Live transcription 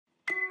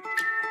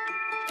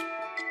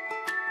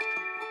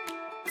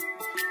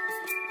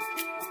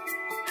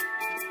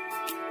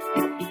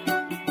In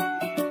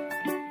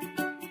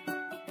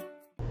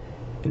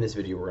this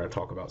video, we're going to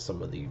talk about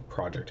some of the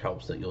project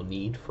helps that you'll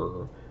need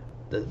for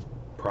the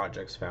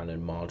projects found in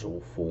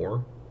Module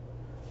 4.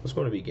 Let's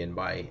go to begin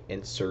by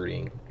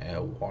inserting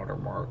a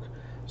watermark.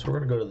 So we're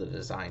going to go to the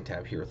Design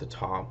tab here at the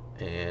top,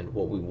 and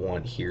what we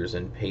want here is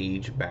in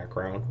Page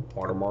Background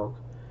Watermark.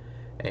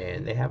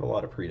 And they have a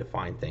lot of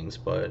predefined things,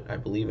 but I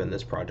believe in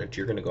this project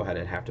you're going to go ahead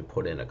and have to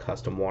put in a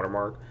custom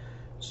watermark.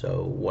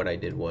 So what I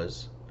did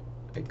was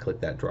I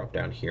clicked that drop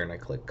down here and I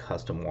clicked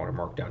Custom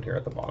Watermark down here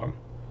at the bottom.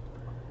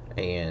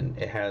 And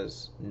it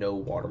has no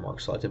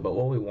watermark selected, but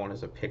what we want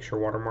is a picture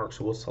watermark,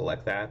 so we'll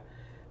select that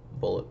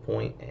bullet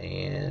point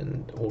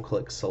and we'll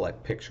click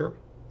Select Picture.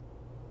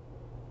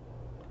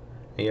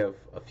 And you have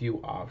a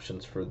few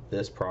options for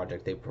this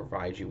project. They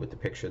provide you with the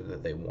picture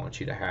that they want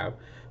you to have,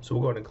 so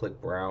we'll go ahead and click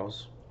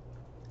Browse,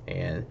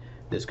 and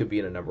this could be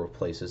in a number of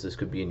places. This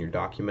could be in your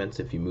documents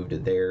if you moved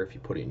it there. If you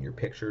put it in your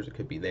pictures, it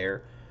could be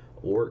there,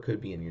 or it could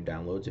be in your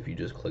downloads if you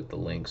just click the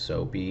link.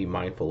 So be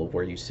mindful of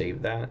where you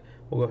save that.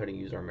 We'll go ahead and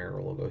use our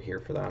mirror logo here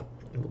for that.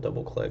 We'll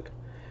double click,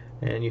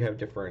 and you have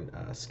different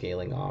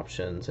scaling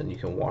options, and you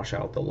can wash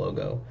out the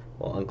logo.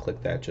 We'll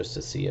unclick that just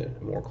to see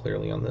it more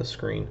clearly on this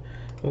screen.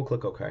 We'll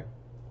click OK,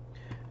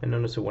 and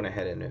notice it went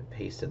ahead and it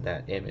pasted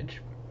that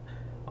image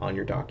on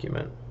your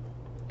document.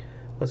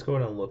 Let's go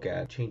ahead and look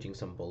at changing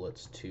some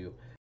bullets to.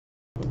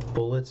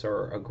 Bullets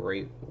are a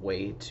great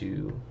way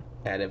to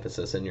add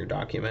emphasis in your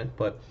document,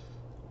 but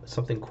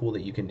something cool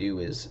that you can do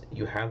is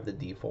you have the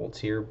defaults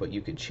here, but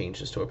you could change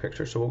this to a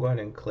picture. So we'll go ahead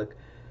and click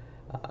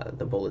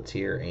the bullets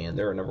here, and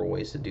there are a number of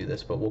ways to do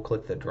this, but we'll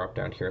click the drop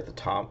down here at the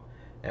top,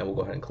 and we'll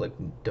go ahead and click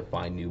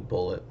Define New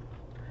Bullet.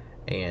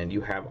 And you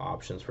have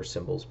options for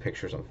symbols,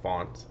 pictures, and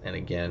fonts. And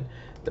again,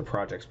 the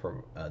project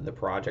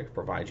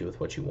provides you with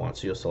what you want.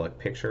 So you'll select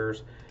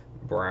Pictures,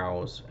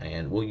 Browse,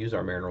 and we'll use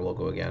our Mariner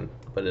logo again,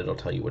 but it'll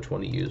tell you which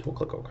one to use. We'll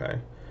click OK.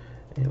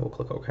 And we'll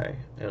click OK,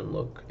 and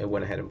look, it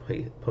went ahead and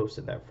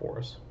posted that for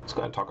us. Let's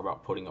go ahead and talk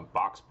about putting a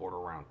box border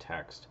around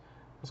text.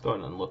 Let's go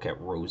ahead and look at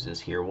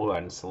roses here. We'll go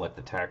ahead and select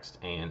the text,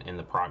 and in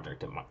the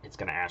project it's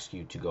going to ask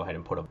you to go ahead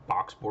and put a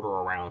box border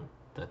around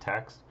the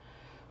text.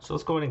 So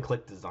let's go ahead and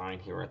click Design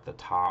here at the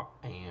top,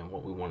 and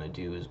what we want to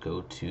do is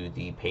go to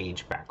the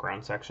Page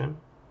Background section.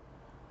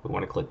 We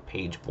want to click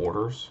Page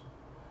Borders.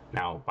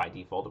 Now, by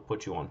default, it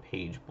puts you on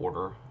page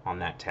border on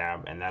that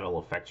tab, and that'll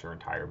affect your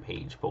entire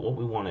page. But what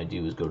we want to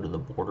do is go to the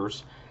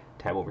Borders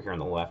tab over here on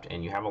the left,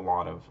 and you have a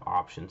lot of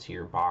options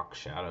here: box,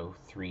 shadow,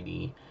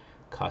 3D,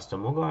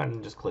 custom. We'll go ahead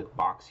and just click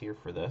box here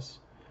for this.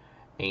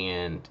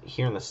 And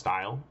here in the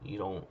style,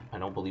 I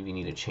don't believe you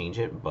need to change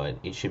it, but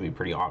it should be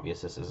pretty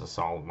obvious. This is a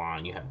solid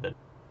line. You have the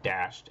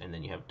dashed, and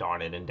then you have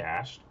dotted and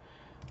dashed.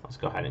 Let's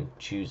go ahead and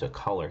choose a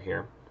color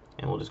here,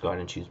 and we'll just go ahead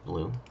and choose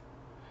blue.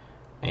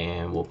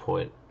 And we'll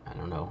put, I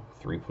don't know,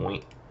 3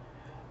 point,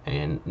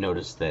 and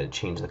notice that it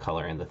changed the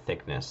color and the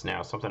thickness.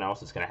 Now something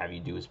else it's going to have you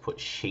do is put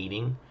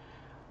shading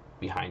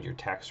behind your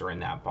text or in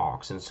that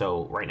box, and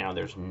so right now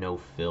there's no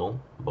fill,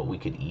 but we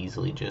could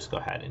easily just go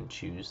ahead and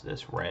choose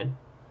this red,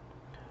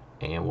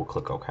 and we'll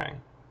click OK,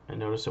 and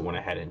notice it went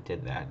ahead and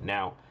did that.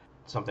 Now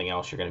something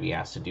else you're going to be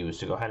asked to do is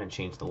to go ahead and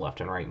change the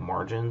left and right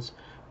margins.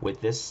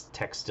 With this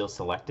text still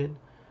selected,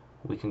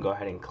 we can go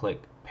ahead and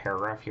click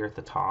paragraph here at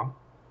the top,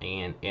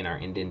 and in our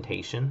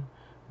indentation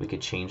we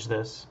could change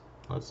this.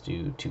 Let's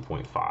do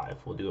 2.5.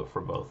 We'll do it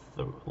for both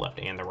the left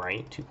and the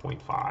right,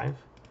 2.5.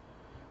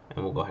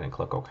 And we'll go ahead and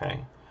click OK.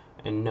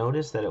 And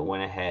notice that it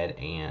went ahead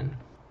and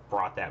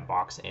brought that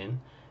box in,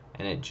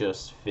 and it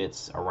just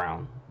fits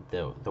around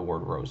the word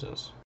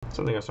roses.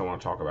 Something else I want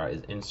to talk about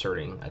is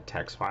inserting a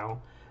text file.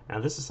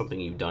 Now this is something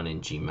you've done in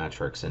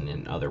Gmetrics and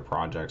in other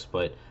projects,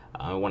 but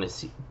I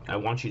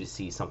want you to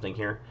see something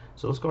here.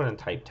 So let's go ahead and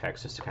type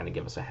text just to kind of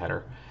give us a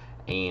header.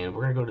 And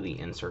we're going to go to the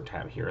Insert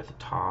tab here at the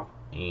top,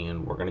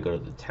 and we're going to go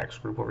to the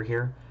text group over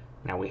here.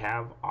 Now we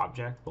have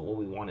object, but what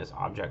we want is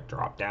object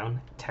drop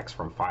down, text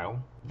from file.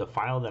 The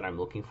file that I'm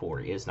looking for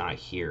is not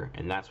here,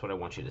 and that's what I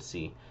want you to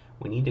see.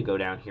 We need to go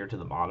down here to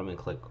the bottom and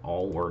click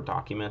all Word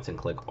documents and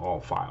click all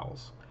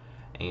files.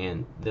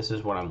 And this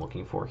is what I'm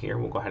looking for here.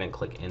 We'll go ahead and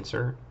click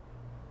Insert,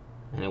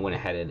 and it went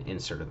ahead and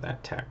inserted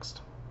that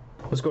text.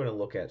 Let's go ahead and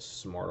look at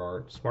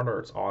Smartart.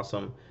 Smartart's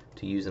awesome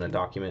to use in a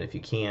document if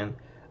you can.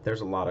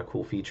 There's a lot of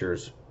cool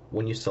features.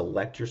 When you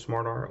select your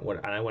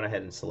Smartart, I went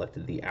ahead and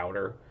selected the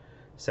outer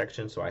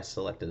section, so I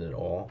selected it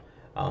all.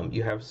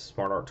 You have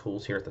Smartart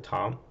tools here at the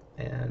top,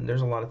 and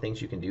there's a lot of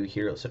things you can do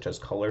here, such as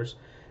colors.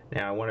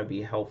 Now I want to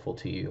be helpful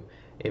to you.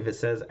 If it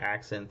says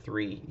accent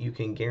 3, you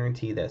can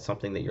guarantee that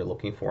something that you're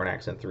looking for in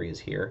accent 3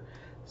 is here,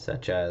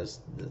 such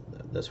as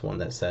this one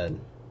that said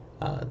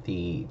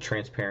the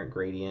transparent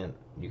gradient.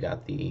 You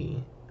got the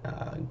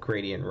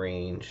gradient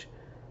range.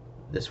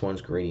 This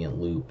one's gradient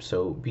loop.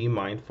 So be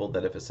mindful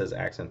that if it says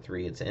accent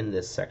 3, it's in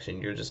this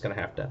section. You're just going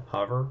to have to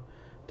hover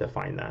to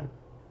find that.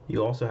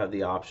 You also have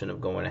the option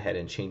of going ahead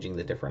and changing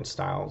the different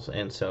styles,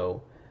 and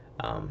so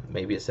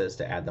maybe it says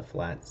to add the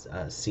flat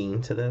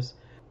scene to this.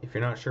 If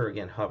you're not sure,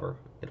 again, hover.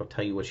 It'll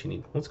tell you what you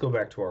need. Let's go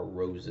back to our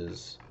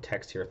roses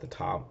text here at the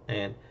top,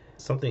 and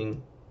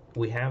something,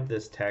 we have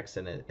this text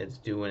and it's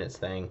doing its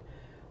thing,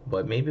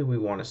 but maybe we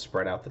want to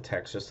spread out the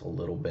text just a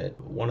little bit.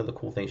 One of the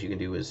cool things you can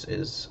do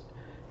is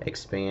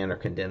expand or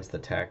condense the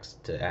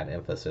text to add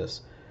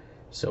emphasis.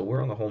 So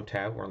we're on the home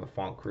tab, we're on the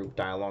font group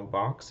dialog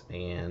box,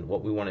 and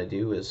what we want to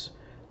do is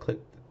click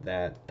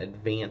that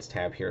advanced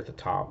tab here at the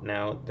top.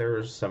 Now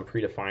there's some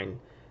predefined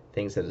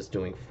things that it's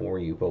doing for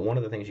you, but one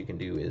of the things you can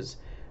do is,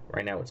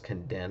 right now it's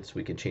condensed,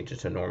 we can change it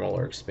to normal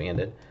or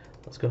expanded.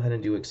 Let's go ahead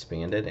and do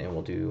expanded, and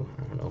we'll do,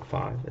 I don't know,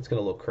 5. It's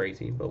gonna look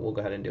crazy, but we'll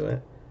go ahead and do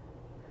it.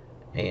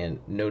 And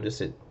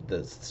notice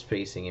the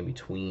spacing in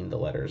between the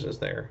letters is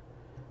there.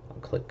 I'll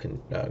click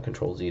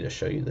Control Z to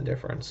show you the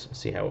difference.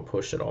 See how it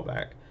pushed it all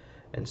back.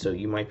 And so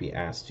you might be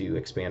asked to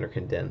expand or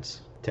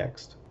condense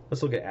text.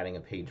 Let's look at adding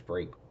a page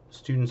break.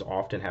 Students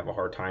often have a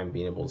hard time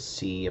being able to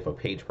see if a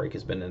page break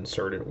has been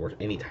inserted or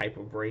any type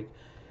of break.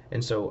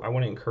 And so I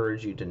want to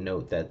encourage you to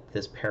note that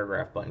this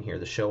paragraph button here,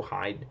 the show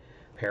hide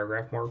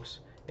paragraph marks,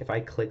 if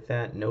I click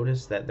that,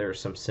 notice that there's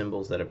some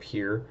symbols that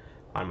appear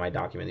on my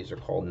document. These are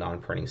called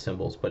non-printing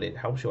symbols, but it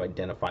helps you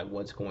identify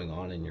what's going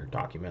on in your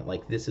document.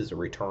 Like this is a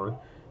return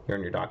here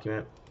in your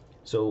document.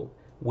 So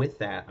with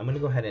that, I'm going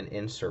to go ahead and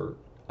insert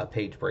a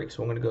page break.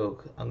 So I'm going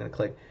to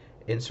click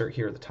insert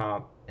here at the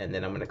top, and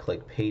then I'm going to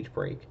click page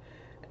break.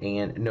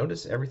 And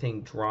notice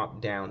everything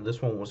dropped down.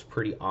 This one was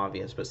pretty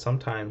obvious, but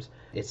sometimes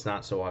it's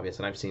not so obvious.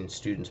 And I've seen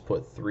students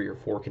put 3 or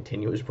 4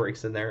 continuous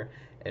breaks in there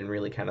and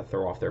really kind of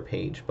throw off their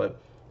page. But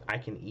I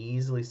can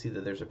easily see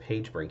that there's a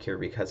page break here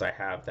because I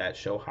have that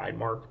show hide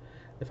mark.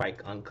 If I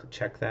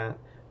uncheck that,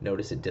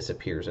 notice it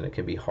disappears and it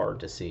can be hard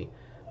to see.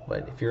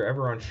 But if you're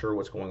ever unsure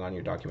what's going on in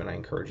your document, I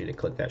encourage you to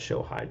click that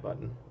show hide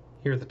button.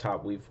 Here at the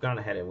top, we've gone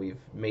ahead and we've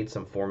made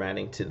some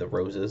formatting to the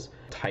roses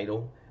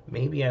title.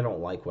 Maybe I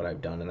don't like what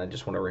I've done and I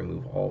just want to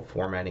remove all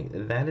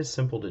formatting. That is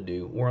simple to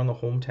do. We're on the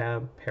home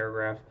tab,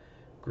 paragraph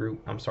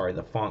group,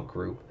 the font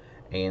group.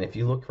 And if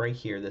you look right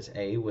here, this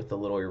A with the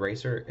little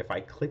eraser, if I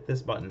click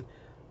this button,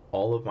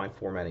 all of my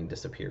formatting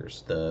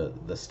disappears.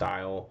 The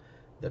style,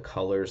 the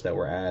colors that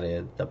were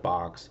added, the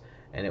box,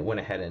 and it went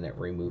ahead and it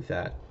removed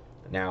that.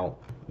 Now,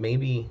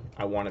 maybe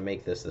I want to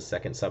make this the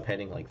second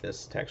subheading, like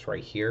this text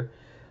right here.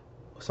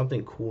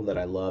 Something cool that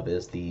I love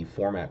is the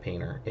format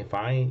painter. If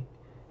I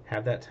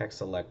have that text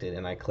selected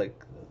and I click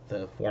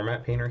the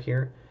format painter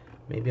here,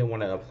 maybe I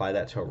want to apply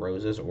that to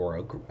roses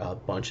or a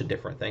bunch of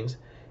different things.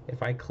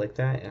 If I click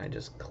that and I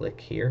just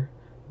click here,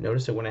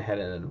 notice it went ahead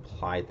and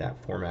applied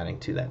that formatting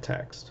to that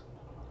text.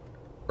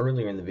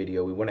 Earlier in the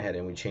video, we went ahead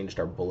and we changed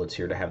our bullets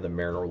here to have the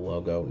Mariner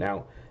logo.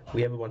 Now,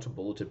 we have a bunch of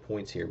bulleted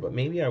points here, but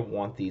maybe I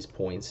want these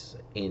points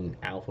in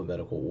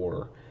alphabetical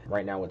order.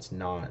 Right now it's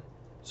not.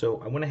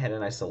 So I went ahead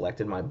and I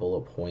selected my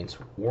bullet points.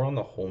 We're on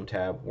the home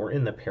tab, we're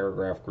in the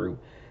paragraph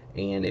group,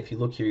 and if you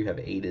look here, you have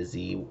A to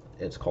Z.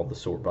 It's called the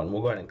sort button.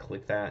 We'll go ahead and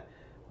click that,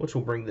 which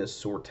will bring this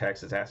sort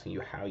text. It's asking you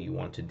how you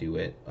want to do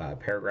it.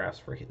 Paragraphs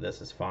for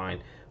this is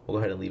fine. We'll go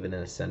ahead and leave it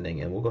in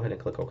ascending, and we'll go ahead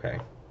and click OK.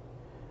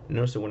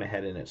 Notice it went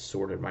ahead and it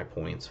sorted my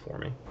points for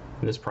me.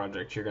 In this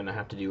project, you're going to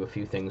have to do a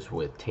few things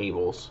with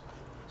tables.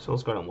 So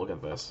let's go ahead and look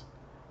at this.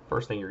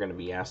 First thing you're going to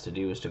be asked to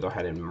do is to go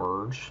ahead and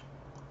merge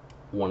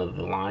one of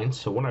the lines.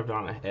 So what I've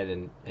gone ahead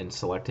and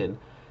selected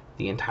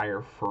the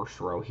entire first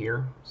row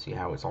here. See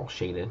how it's all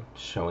shaded,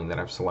 showing that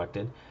I've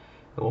selected.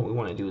 And what we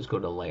want to do is go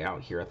to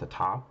layout here at the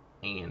top,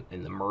 and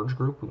in the merge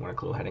group, we want to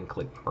go ahead and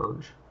click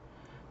merge.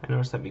 And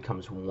notice that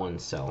becomes one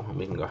cell, and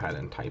we can go ahead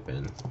and type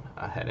in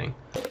a heading.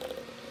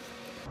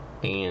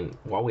 And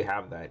while we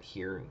have that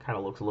here, it kind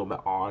of looks a little bit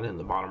odd in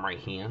the bottom right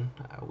hand.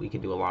 We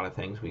could do a lot of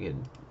things. We could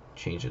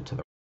change it to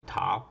the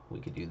top. We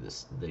could do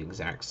this the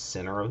exact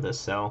center of this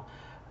cell.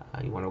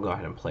 You want to go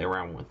ahead and play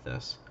around with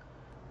this.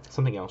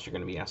 Something else you're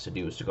going to be asked to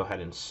do is to go ahead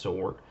and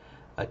sort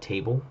a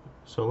table.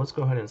 So let's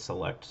go ahead and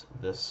select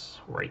this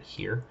right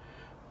here,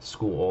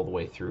 school all the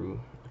way through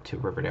to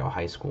Riverdale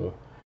High School,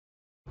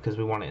 because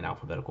we want it in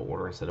alphabetical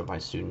order instead of by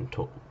student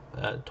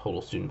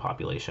total student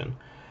population.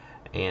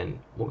 And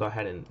we'll go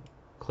ahead and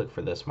click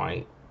for this.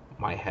 My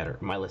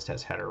list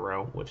has header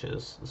row, which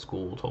is the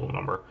school total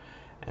number,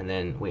 and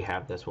then we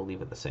have this. We'll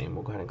leave it the same.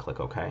 We'll go ahead and click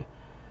OK.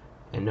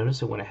 And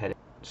notice it went ahead and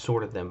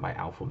sorted them by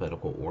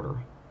alphabetical order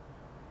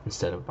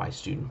instead of by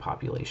student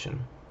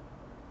population.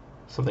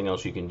 Something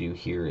else you can do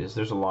here is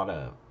there's a lot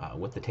of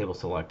with the table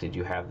selected,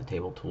 you have the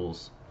table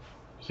tools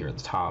here at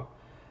the top,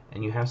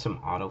 and you have some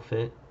auto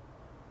fit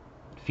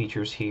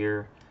features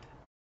here.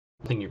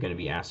 The thing you're going to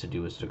be asked to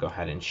do is to go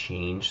ahead and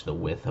change the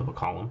width of a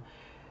column.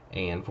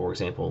 And for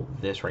example,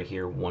 this right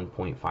here,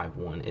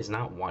 1.51, is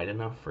not wide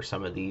enough for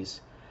some of these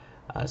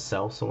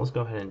cells. So let's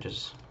go ahead and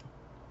just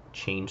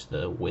change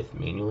the width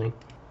manually.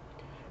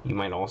 You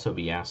might also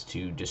be asked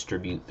to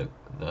distribute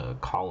the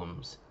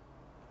columns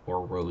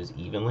or rows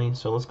evenly.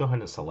 So let's go ahead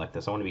and select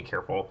this. I want to be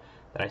careful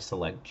that I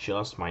select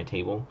just my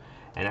table.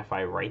 And if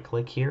I right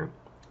click here,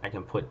 I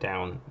can put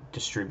down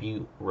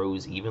distribute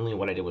rows evenly.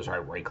 What I did was I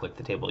right click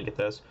the table to get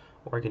this,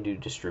 or I can do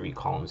distribute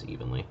columns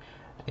evenly.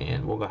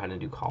 And we'll go ahead and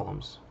do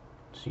columns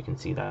so you can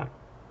see that.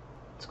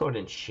 Let's go ahead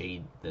and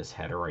shade this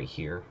header right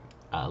here,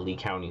 Lee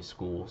County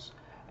Schools.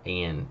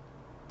 And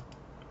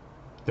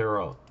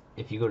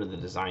If you go to the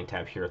design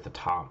tab here at the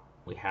top,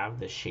 we have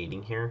the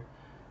shading here.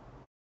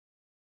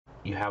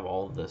 You have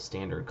all of the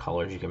standard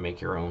colors. You can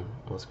make your own.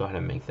 Let's go ahead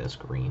and make this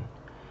green.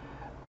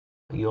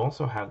 You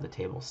also have the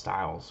table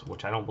styles,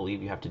 which I don't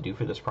believe you have to do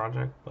for this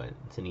project, but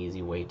it's an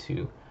easy way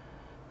to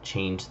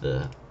change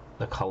the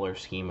color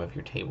scheme of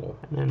your table.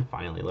 And then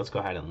finally, let's go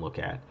ahead and look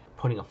at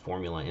putting a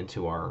formula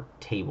into our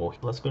table.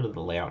 Let's go to the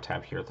layout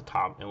tab here at the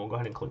top, and we'll go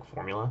ahead and click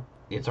formula.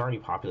 It's already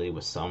populated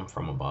with sum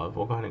from above.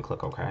 We'll go ahead and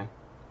click OK.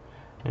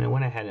 And it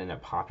went ahead and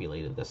it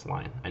populated this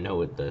line. I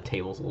know the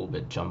table's a little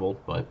bit jumbled,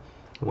 but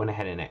it went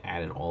ahead and it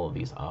added all of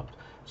these up.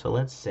 So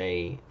let's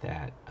say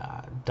that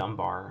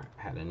Dunbar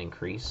had an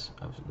increase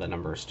of the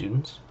number of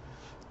students.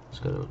 Let's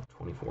go to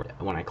 24.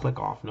 When I click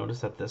off,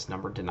 notice that this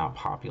number did not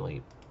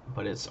populate,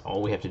 but it's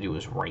all we have to do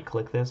is right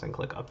click this and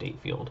click update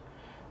field.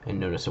 And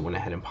notice it went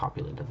ahead and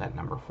populated that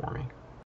number for me.